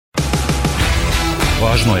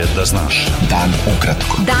Važno je da znaš. Dan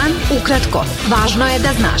ukratko. Dan ukratko. Važno je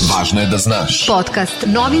da znaš. Važno je da znaš. Podcast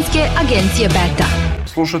novinske agencije Beta.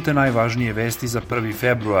 Slušate najvažnije vesti za 1.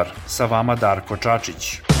 februar. Sa vama Darko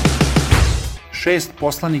Čačić. 6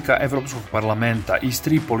 poslanika Evropskog parlamenta iz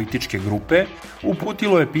 3 političke grupe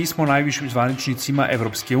uputilo je pismo najvišim zvaničnicima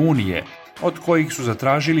Evropske unije, od kojih su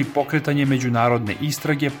zatražili pokretanje međunarodne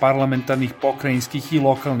istrage parlamentarnih, pokrajinskih i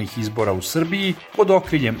lokalnih izbora u Srbiji pod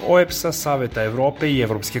okriljem OEBS-a, Saveta Evrope i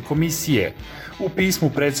Evropske komisije. U pismu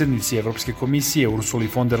predsjednici Evropske komisije Ursuli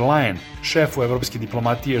von der Leyen, šefu evropske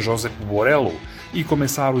diplomatije Josepu Borelu i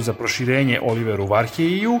komesaru za proširenje Oliveru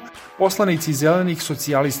Varheiju, poslanici Zelenih,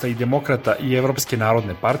 socijalista i demokrata i Evropske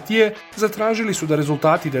narodne partije zatražili su da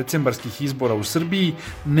rezultati decembarskih izbora u Srbiji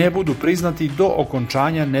ne budu priznati do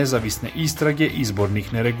okončanja nezavisne istrage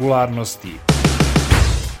izbornih neregularnosti.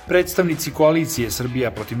 Predstavnici koalicije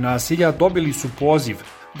Srbija protiv nasilja dobili su poziv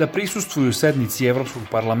da prisustvuju sednici Evropskog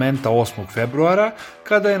parlamenta 8. februara,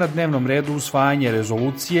 kada je na dnevnom redu usvajanje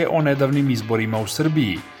rezolucije o nedavnim izborima u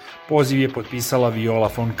Srbiji. Poziv je potpisala Viola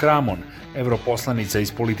von Kramon, evroposlanica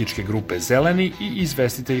iz političke grupe Zeleni i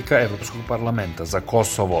izvestiteljka Evropskog parlamenta za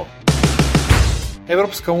Kosovo.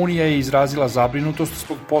 Evropska unija je izrazila zabrinutost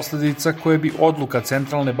zbog posljedica koje bi odluka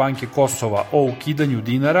Centralne banke Kosova o ukidanju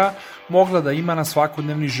dinara mogla da ima na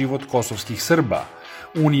svakodnevni život kosovskih Srba.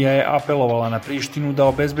 Unija je apelovala na Prištinu da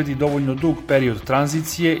obezbedi dovoljno dug period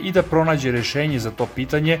tranzicije i da pronađe rešenje za to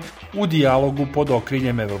pitanje u dijalogu pod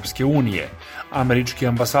okriljem Evropske unije. Američki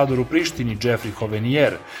ambasador u Prištini Jeffrey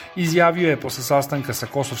Hovenier izjavio je posle sastanka sa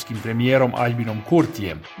kosovskim premijerom Aljbinom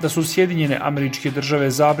Kurtijem da su Sjedinjene Američke Države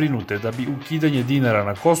zabrinute da bi ukidanje dinara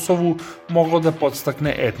na Kosovu moglo da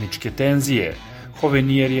podstakne etničke tenzije.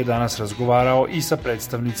 Hovenier je danas razgovarao i sa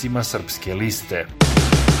predstavnicima Srpske liste.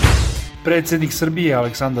 Predsjednik Srbije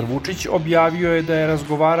Aleksandar Vučić objavio je da je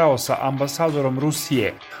razgovarao sa ambasadorom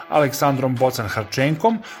Rusije Aleksandrom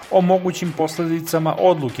Bocan-Harčenkom o mogućim posljedicama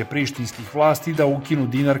odluke prištinskih vlasti da ukinu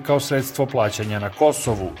dinar kao sredstvo plaćanja na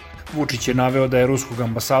Kosovu. Vučić je naveo da je ruskog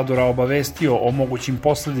ambasadora obavestio o mogućim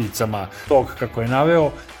posljedicama tog, kako je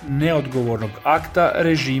naveo, neodgovornog akta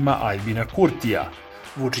režima Aljbina Kurtija.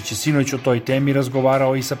 Vučić je sinoć o toj temi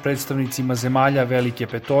razgovarao i sa predstavnicima zemalja Velike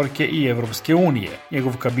petorke i Evropske unije.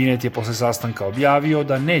 Njegov kabinet je posle sastanka objavio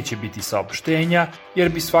da neće biti saopštenja, jer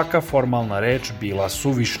bi svaka formalna reč bila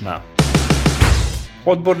suvišna.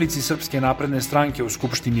 Odbornici Srpske napredne stranke u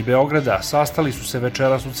Skupštini Beograda sastali su se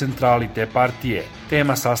večeras u centrali te partije.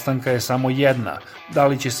 Tema sastanka je samo jedna: da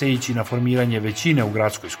li će se ići na formiranje većine u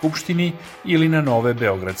gradskoj skupštini ili na nove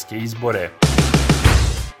beogradske izbore.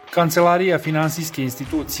 Kancelarija finansijske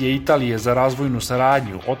institucije Italije za razvojnu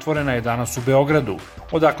saradnju otvorena je danas u Beogradu,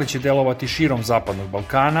 odakle će delovati širom Zapadnog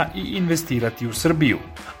Balkana i investirati u Srbiju.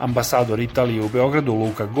 Ambasador Italije u Beogradu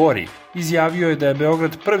Luka Gori izjavio je da je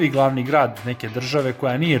Beograd prvi glavni grad neke države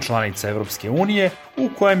koja nije članica Evropske unije u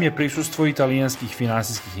kojem je prisustvo italijanskih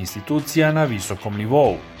finansijskih institucija na visokom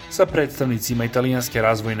nivou. Sa predstavnicima Italijanske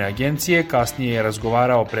razvojne agencije kasnije je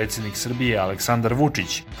razgovarao predsjednik Srbije Aleksandar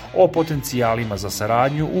Vučić o potencijalima za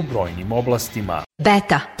saradnju u brojnim oblastima.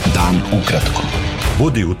 Beta. Dan ukratko.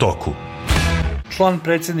 Budi u toku. Član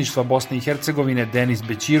predsjedništva Bosne i Hercegovine Denis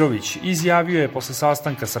Bećirović izjavio je posle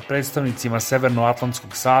sastanka sa predstavnicima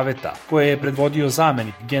Severnoatlantskog saveta, koje je predvodio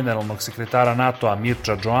zamenik generalnog sekretara NATO-a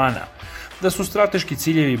Mirča Džoana, da su strateški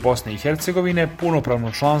ciljevi Bosne i Hercegovine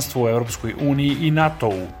punopravno članstvo u Europskoj uniji i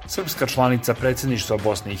NATO-u. Srpska članica predsjedništva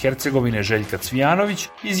Bosne i Hercegovine Željka Cvijanović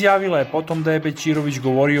izjavila je potom da je Bećirović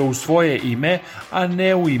govorio u svoje ime, a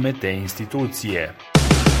ne u ime te institucije.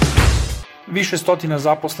 Više stotina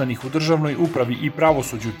zaposlenih u državnoj upravi i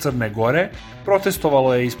pravosuđu Crne Gore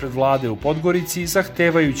protestovalo je ispred vlade u Podgorici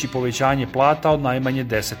zahtevajući povećanje plata od najmanje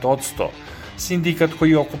 10%. Sindikat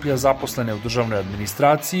koji okuplja zaposlene u državnoj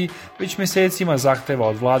administraciji već mjesecima zahteva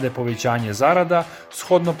od vlade povećanje zarada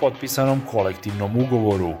shodno potpisanom kolektivnom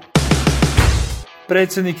ugovoru.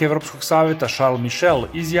 Predsjednik Evropskog saveta Charles Michel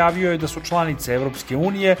izjavio je da su članice Evropske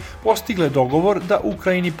unije postigle dogovor da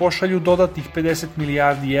Ukrajini pošalju dodatnih 50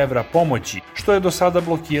 milijardi evra pomoći, što je do sada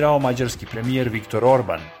blokirao mađarski premijer Viktor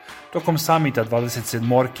Orban. Tokom samita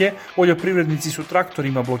 27. poljoprivrednici su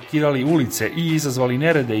traktorima blokirali ulice i izazvali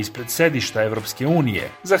nerede ispred sedišta Evropske unije,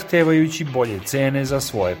 zahtevajući bolje cene za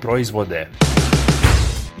svoje proizvode.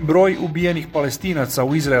 Broj ubijenih Palestinaca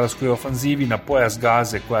u izraelskoj ofanzivi na pojas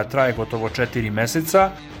Gaze, koja traje gotovo 4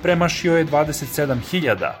 meseca, premašio je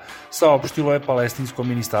 27.000, saopštilo je Palestinsko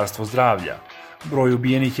ministarstvo zdravlja. Broj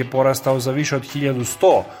ubijenih je porastao za više od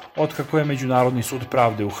 1100, otkako je Međunarodni sud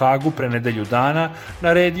pravde u Hagu pre nedelju dana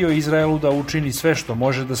naredio Izraelu da učini sve što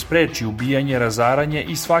može da spreči ubijanje, razaranje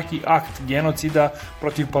i svaki akt genocida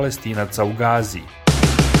protiv Palestinaca u Gazi.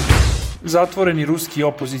 Zatvoreni ruski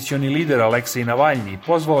opozicioni lider Aleksej Navalnji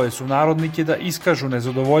pozvao je sunarodnike da iskažu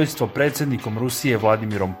nezadovoljstvo predsjednikom Rusije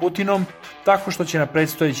Vladimirom Putinom tako što će na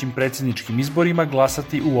predstojećim predsjedničkim izborima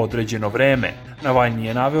glasati u određeno vreme. Navalnji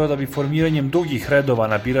je naveo da bi formiranjem dugih redova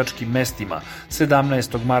na biračkim mestima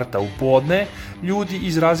 17. marta u podne ljudi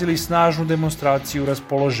izrazili snažnu demonstraciju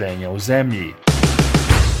raspoloženja u zemlji.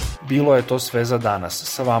 Bilo je to sve za danas.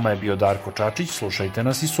 Sa vama je bio Darko Čačić, slušajte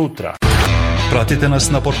nas i sutra. Pratite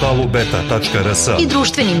nas na portalu beta.rs i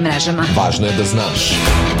društvenim mrežama. Važno je da znaš.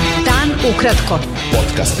 Dan ukratko.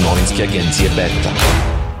 Podcast novinske agencije Beta.